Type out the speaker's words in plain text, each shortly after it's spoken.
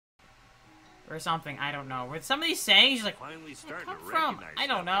or something. I don't know. With some of these sayings, like, Finally where starting come to from? recognize I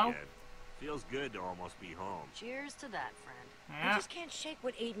don't stuff know. again. Feels good to almost be home. Cheers to that, friend. Yeah. I just can't shake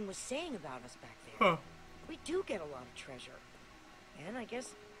what Aiden was saying about us back there. Huh. We do get a lot of treasure. And I guess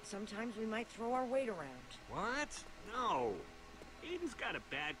sometimes we might throw our weight around. What? No. Aiden's got a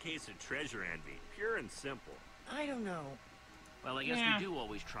bad case of treasure envy, pure and simple. I don't know. Well, I guess Yeah. we do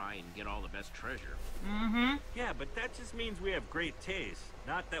always try and get all the best treasure. Mm-hmm. Yeah, but that just means we have great taste.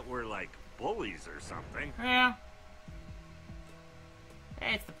 Not that we're like bullies or something. Yeah.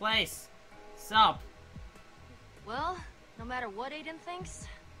 Hey, it's the place. Sup? Well, no matter what Aiden thinks,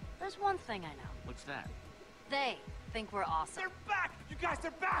 there's one thing I know. What's that? They think we're awesome. They're back! You guys,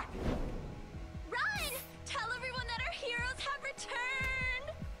 they're back! Run! Tell everyone that our heroes have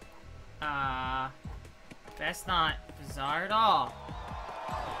returned! That's not bizarre at all.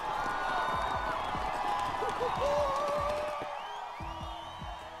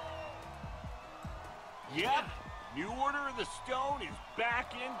 Yep, New Order of the Stone is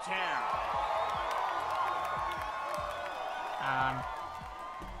back in town.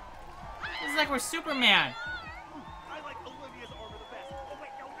 This is like we're Superman. I like Olivia's armor the best. Oh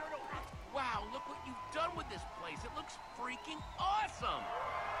wait, no. Wow, look what you've done with this place. It looks freaking awesome.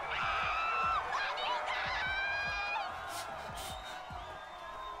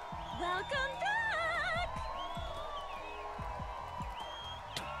 Welcome back!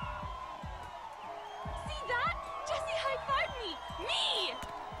 See that? Jesse high-fived me! Me!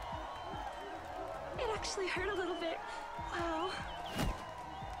 It actually hurt a little bit. Wow.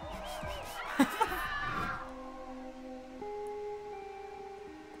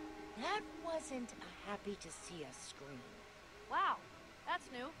 That wasn't a happy to see us scream. Wow, that's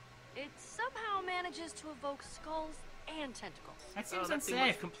new. It somehow manages to evoke skulls and tentacles. That seems That thing was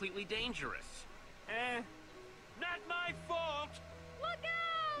unsafe. completely dangerous. Not my fault! Look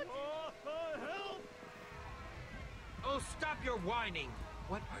out! Help! Oh, stop your whining!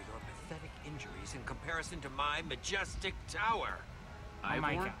 What are your pathetic injuries in comparison to my majestic tower? Oh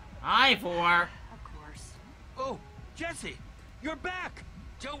my Ivor? god. Ivor! Of course. Oh, Jesse! You're back!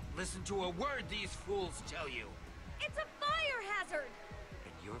 Don't listen to a word these fools tell you! It's a fire hazard!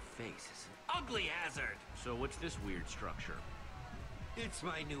 And your face is an ugly hazard! So what's this weird structure? It's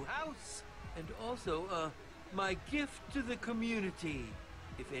my new house! And also, my gift to the community.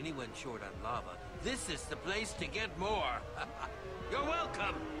 If anyone's short on lava, this is the place to get more! You're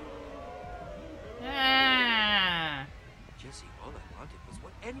welcome! Ah. Jesse, all I wanted was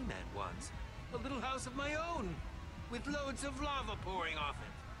what any man wants. A little house of my own, with loads of lava pouring off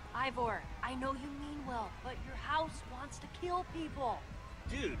it. Ivor, I know you mean well, but your house wants to kill people.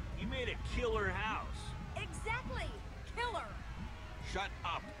 Dude, you made a killer house. Exactly! Killer! Shut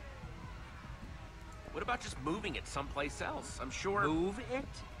up. What about just moving it someplace else? I'm sure... Move it?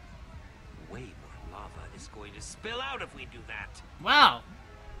 Way more lava is going to spill out if we do that. Well,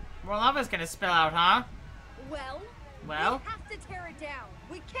 more lava's gonna spill out, huh? Well? Well? We have to tear it down.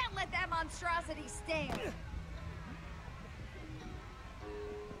 We can't let that monstrosity stand.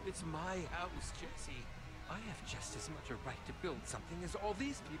 It's my house, Jesse. I have just as much a right to build something as all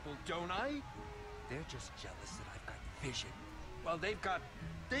these people, don't I? They're just jealous that I've got vision. Well, they've got...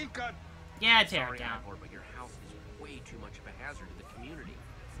 Yeah, tear Sorry, it down. Ivor, but your house is way too much of a hazard to the community.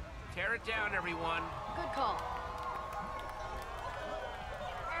 Tear it down, everyone. Good call.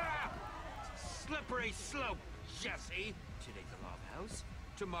 Ah! Slippery slope, Jesse. Today the lava house.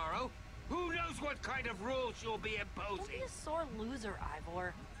 Tomorrow, who knows what kind of rules you'll be Don't be imposing. a sore loser,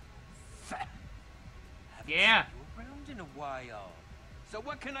 Ivor. Haven't Yeah. seen you around in a while. So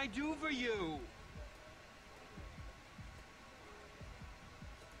what can I do for you?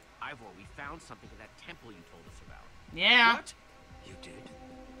 Ivor, we found something in that temple you told us about. Yeah. What? You did?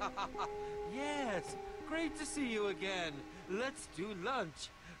 Yes. Great to see you again. Let's do lunch.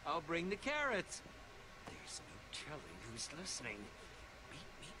 I'll bring the carrots. There's no telling who's listening. Meet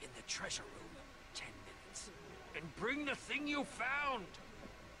me in the treasure room. 10 minutes. And bring the thing you found.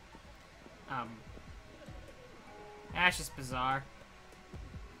 That's just bizarre.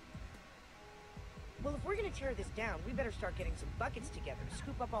 Well, if we're gonna tear this down, we better start getting some buckets together to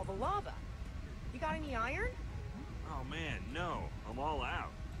scoop up all the lava. You got any iron? Oh man, no. I'm all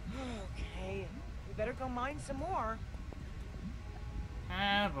out. Okay. We better go mine some more.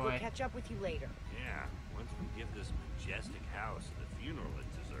 Oh We'll boy. catch up with you later. Yeah, once we give this majestic house the funeral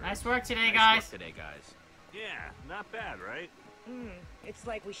it deserves. Nice work today, Nice guys. work today, guys. Yeah, not bad, right? It's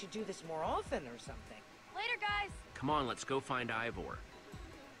like we should do this more often or something. Later, guys. Come on, let's go find Ivor.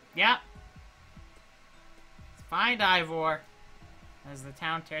 Yep. Let's find Ivor as the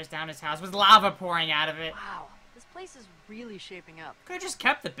town tears down his house with lava pouring out of it. Wow, this place is really shaping up. Could have just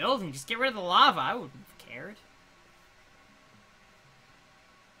kept the building. Just get rid of the lava. I wouldn't have cared.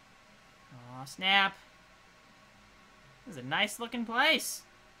 Aw, snap. This is a nice looking place.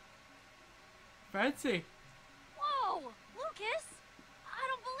 Fancy. Whoa! Lucas! I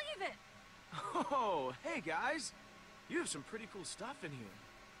don't believe it! Oh, hey guys! You have some pretty cool stuff in here.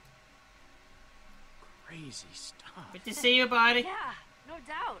 Crazy stuff. Good to see you, buddy. Yeah, no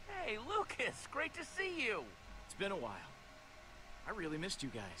doubt. Hey, Lucas, great to see you. It's been a while. I really missed you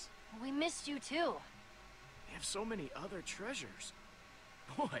guys. We missed you too. They have so many other treasures.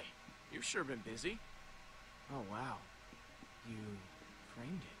 Boy, you've sure been busy. Oh, wow. You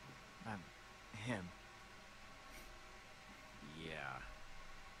framed it. Him. Yeah.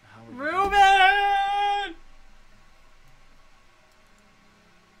 How are you doing? Ruben!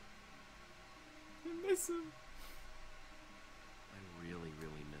 I miss him. I really,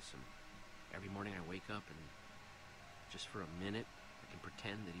 really miss him. Every morning I wake up and just for a minute I can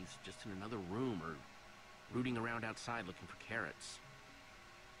pretend that he's just in another room or rooting around outside looking for carrots.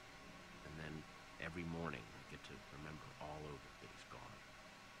 And then every morning I get to remember all over that he's gone.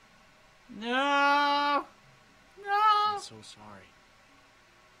 No! No! I'm so sorry.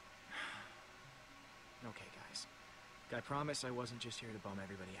 Okay, guys. I promise I wasn't just here to bum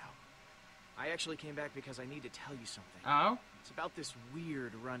everybody out. I actually came back because I need to tell you something. Oh? It's about this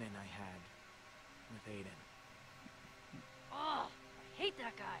weird run-in I had with Aiden. Oh, I hate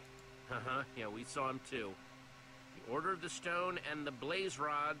that guy. Uh-huh, yeah, we saw him too. The Order of the Stone and the Blaze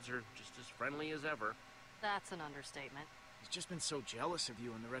Rods are just as friendly as ever. That's an understatement. He's just been so jealous of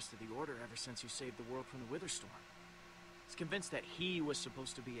you and the rest of the Order ever since you saved the world from the Witherstorm. He's convinced that he was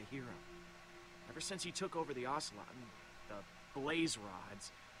supposed to be a hero. Ever since he took over the Ocelot and the Blaze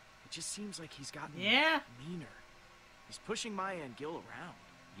Rods, it just seems like he's gotten meaner. He's pushing Maya and Gil around.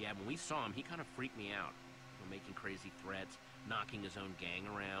 Yeah, when we saw him, he kind of freaked me out. You know, making crazy threats, knocking his own gang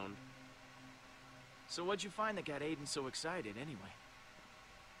around. So what'd you find that got Aiden so excited anyway?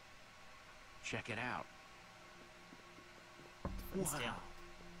 Check it out. Wow.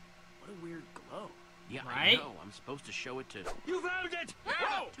 What a weird glow. Yeah, Right? I know. I'm supposed to show it to... You found it!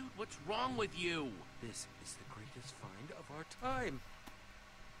 Whoa! Dude, what's wrong with you? This is the greatest find of our time.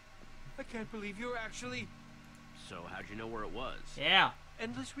 I can't believe you're actually... So, how'd you know where it was? Yeah.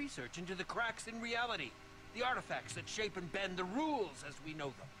 Endless research into the cracks in reality. The artifacts that shape and bend the rules as we know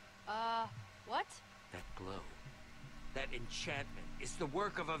them. What? That glow, that enchantment, is the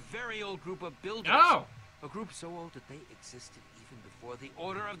work of a very old group of builders. Oh! A group so old that they existed even before the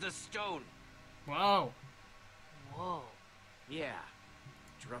Order of the Stone. Whoa. Whoa. Yeah.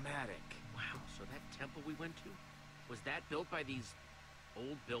 Dramatic. Wow, so that temple we went to, was that built by these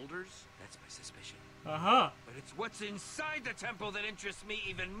old builders? That's my suspicion. Uh-huh. But it's what's inside the temple that interests me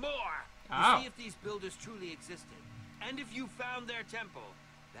even more. Oh. To see if these builders truly existed. And if you found their temple,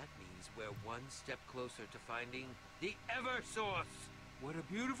 that means we're one step closer to finding the Eversource. What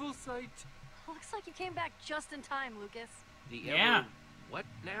a beautiful sight. Looks like you came back just in time, Lucas. The Yeah. What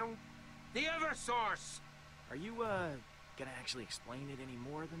now? The Eversource! Are you, gonna actually explain it any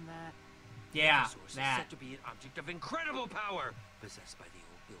more than that? Yeah, Eversource is that. said to be an object of incredible power, possessed by the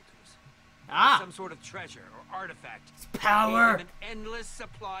old builders. Ah! Some sort of treasure or artifact. It's power! An endless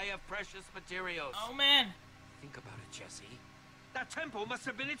supply of precious materials. Oh, man. Think about it, Jesse. That temple must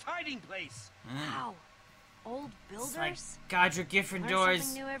have been its hiding place. Wow. Old builders? It's like Godric something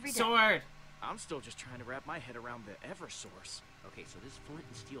Gryffindor's new every day. sword. I'm still just trying to wrap my head around the Eversource. Okay, so this flint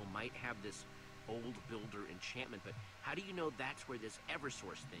and steel might have this old builder enchantment, but how do you know that's where this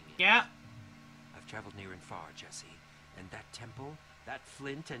Eversource thing is? Yeah. I've traveled near and far, Jesse. And that temple, that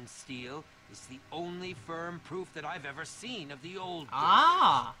flint and steel, is the only firm proof that I've ever seen of the old builders.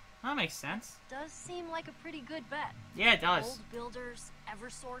 Ah. That makes sense. Does seem like a pretty good bet. Yeah, it does. Old builders,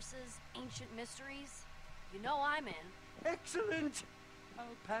 Eversources, ancient mysteries. You know I'm in. Excellent! I'll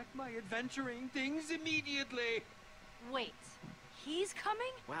pack my adventuring things immediately. Wait, he's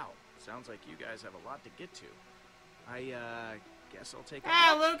coming? Wow, sounds like you guys have a lot to get to. I, guess I'll take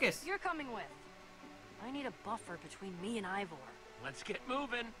Ah, off. Lucas. You're coming with. I need a buffer between me and Ivor. Let's get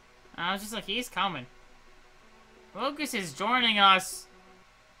moving. I was just like, he's coming. Lucas is joining us.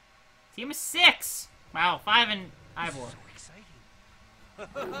 Team of 6. Wow, 5 and Ivor. So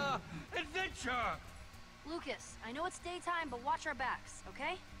exciting. Adventure! Lucas, I know it's daytime, but watch our backs,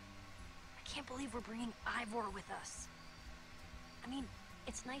 okay? I can't believe we're bringing Ivor with us. I mean,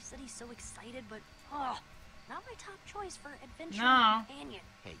 it's nice that he's so excited, but, not my top choice for adventure No. companion.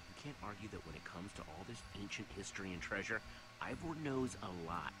 Hey, you can't argue that when it comes to all this ancient history and treasure, Ivor knows a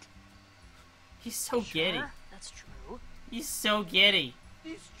lot. He's so giddy. Sure, that's true. He's so giddy.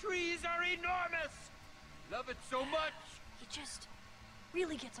 These trees are enormous! love it so much. He just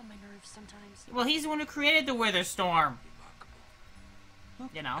really gets on my nerves sometimes. Well, he's the one who created the Wither Storm.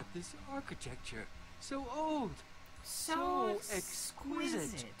 Look You know. at this architecture. So old. So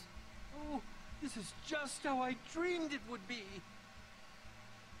exquisite. Oh, this is just how I dreamed it would be.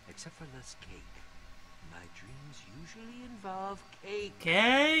 Except for less cake. My dreams usually involve cake.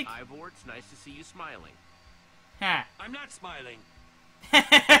 Cake? Ivor, it's nice to see you smiling. Ha. I'm not smiling.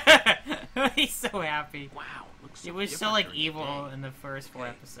 He's so happy. Wow, looks so It was so different like during the evil day. in the first 4 Okay.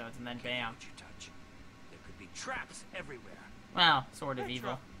 episodes, and then Careful bam. what you touch. There could be traps everywhere. Well, sort of Petra,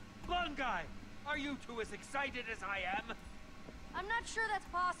 evil. blonde guy, are you two as excited as I am? I'm not sure that's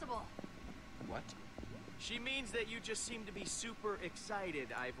possible. What? She means that you just seem to be super excited,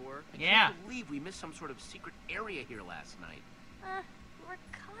 Ivor. Yeah. I can't believe we missed some sort of secret area here last night. We're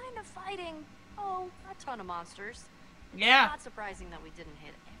kind of fighting, a ton of monsters. Yeah. Not surprising that we didn't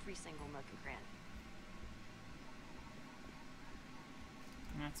hit every single nook and cranny.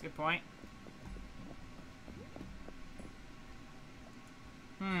 That's a good point.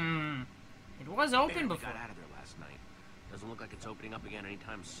 It was open Barely before. got out of there last night. Doesn't look like it's opening up again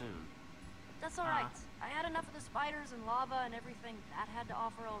anytime soon. That's alright. I had enough of the spiders and lava and everything that had to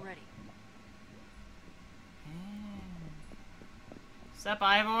offer already. Sup,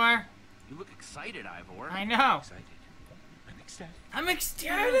 Ivor? You look excited, Ivor. I know. Excited. I'm ecstatic. I'm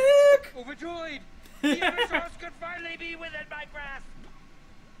ecstatic! Overjoyed. The Eversource could finally be within my grasp.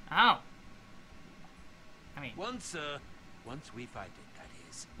 Oh. I mean, Once we find it, that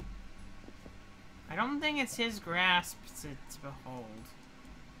is. I don't think it's his grasp to behold.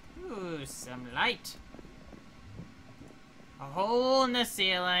 Ooh, some light. A hole in the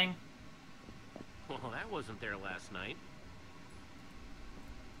ceiling. Well, that wasn't there last night.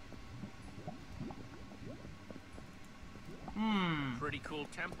 Pretty cool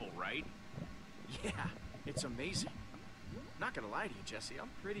temple, right? Yeah, it's amazing. Not gonna lie to you, Jesse. I'm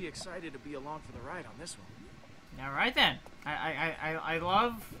pretty excited to be along for the ride on this one. All right then. I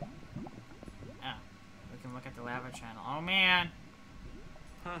love. Oh, we can look at the lava channel. Oh man.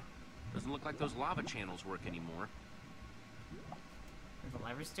 Huh. Doesn't look like those lava channels work anymore. Did the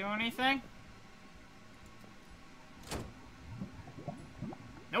levers do anything?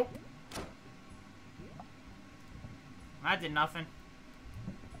 Nope. That did nothing.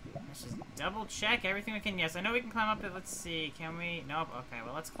 Let's just double check everything we can. Yes, I know we can climb up it. Let's see. Can we? Nope. Okay,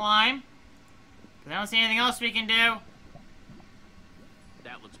 well, let's climb. Because I don't see anything else we can do.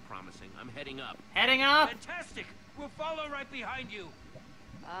 That looks promising. I'm heading up. Heading up. Fantastic. We'll follow right behind you.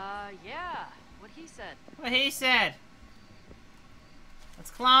 Yeah. What he said. What he said.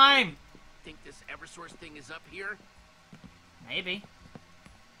 Let's climb. Think this Eversource thing is up here? Maybe.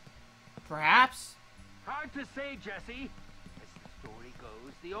 Perhaps. Hard to say, Jesse. As the story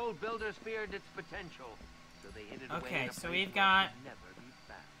goes, the old builders feared its potential, so they hid it away Okay, in a so place we've where got- it could never be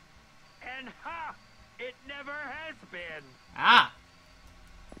found. And ha! It never has been. Ah.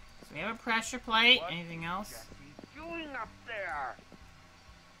 So we have a pressure plate. What Anything else? Jesse doing up there?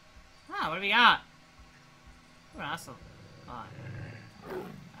 Ah, what do we got? Ooh, that's a lot.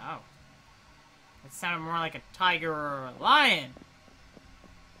 Oh. It sounded more like a tiger or a lion.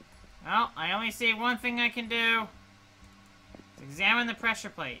 Well, I only see one thing I can do. Is examine the pressure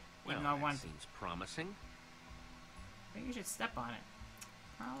plate. Well, Even though that one... seems promising. I think you should step on it.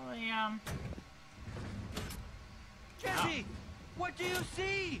 Probably, Jesse, what do you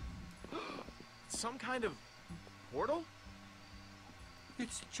see? Some kind of portal?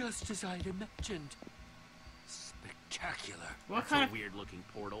 It's just as I'd imagined. Spectacular. What That's kind a of... weird-looking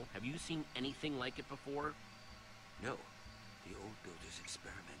portal. Have you seen anything like it before? No, the old builders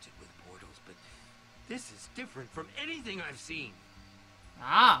experimented with portals, but this is different from anything I've seen.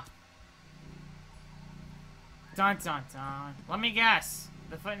 Ah. Dun dun dun. Let me guess.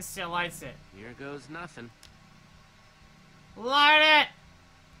 The foot still lights it. Here goes nothing. Light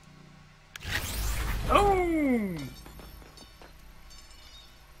it! Boom!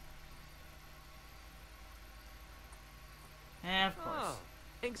 And of course. Oh,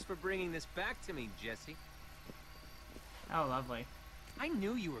 thanks for bringing this back to me, Jesse. Oh, lovely. I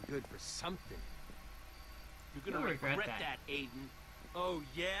knew you were good for something. You're gonna You'll regret regret that. that, Aiden. Oh,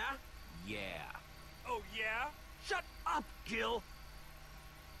 yeah? Yeah. Oh, yeah? Shut up, Gil!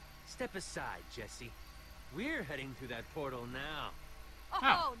 Step aside, Jesse. We're heading through that portal now.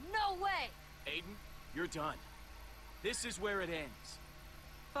 Oh, no way! Aiden, you're done. This is where it ends.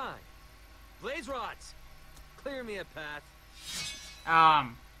 Fine. Blaze rods! Clear me a path.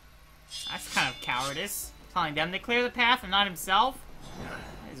 That's kind of cowardice. Telling them to clear the path and not himself?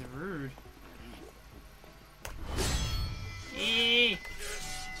 That is rude.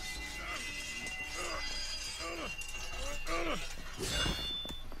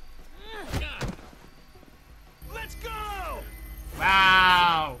 Let's go!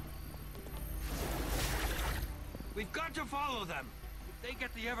 Wow. We've got to follow them. If they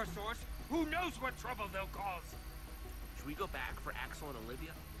get the Eversource, who knows what trouble they'll cause? Should we go back for Axel and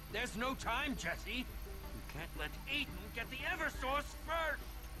Olivia? There's no time, Jesse. We can't let Aiden get the Eversource first.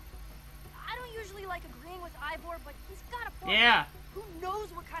 I don't usually like agreeing with Ivor, but he's got a point. Yeah. Who knows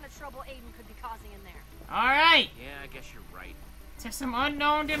what kind of trouble Aiden could be causing in there? Alright. Yeah, I guess you're right. To some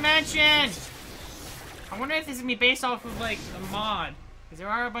unknown dimension. I wonder if this is gonna be based off of like a mod. Because there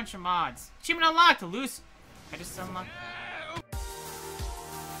are a bunch of mods. Achievement unlocked. Loose. I just unlocked.